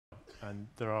And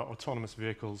there are autonomous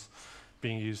vehicles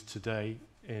being used today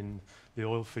in the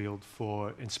oil field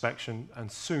for inspection,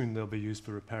 and soon they'll be used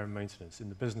for repair and maintenance. In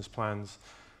the business plans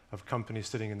of companies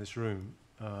sitting in this room,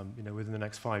 within the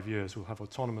next 5 years, we'll have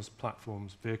autonomous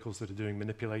platforms, vehicles that are doing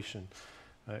manipulation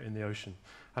in the ocean.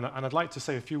 And I'd like to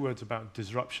say a few words about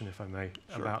disruption, if I may,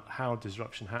 about how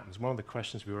disruption happens. One of the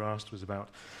questions we were asked was about,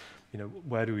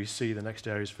 where do we see the next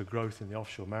areas for growth in the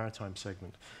offshore maritime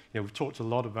segment? We've talked a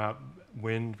lot about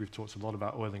wind, we've talked a lot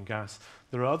about oil and gas.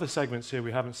 There are other segments here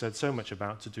we haven't said so much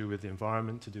about, to do with the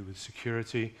environment, to do with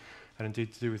security, and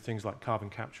indeed to do with things like carbon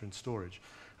capture and storage.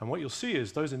 And what you'll see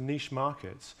is those are niche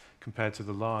markets compared to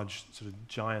the large sort of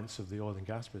giants of the oil and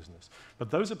gas business. But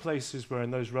those are places where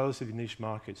in those relatively niche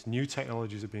markets, new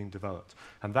technologies are being developed.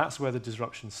 And that's where the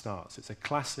disruption starts. It's a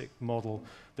classic model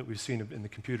that we've seen in the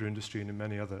computer industry and in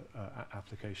many other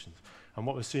applications. And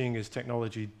what we're seeing is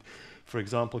technology, for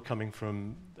example, coming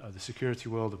from the security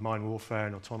world of mine warfare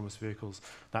and autonomous vehicles.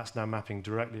 That's now mapping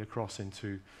directly across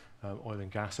into oil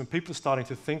and gas. And people are starting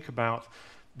to think about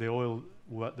the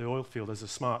oil field as a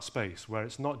smart space, where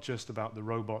it's not just about the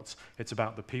robots, it's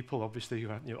about the people. Obviously,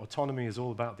 autonomy is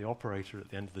all about the operator at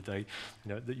the end of the day.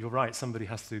 You're right, somebody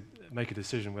has to make a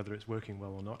decision whether it's working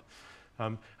well or not.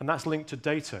 And that's linked to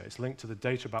data. It's linked to the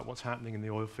data about what's happening in the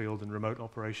oil field and remote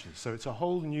operations. So it's a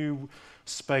whole new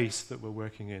space that we're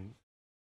working in.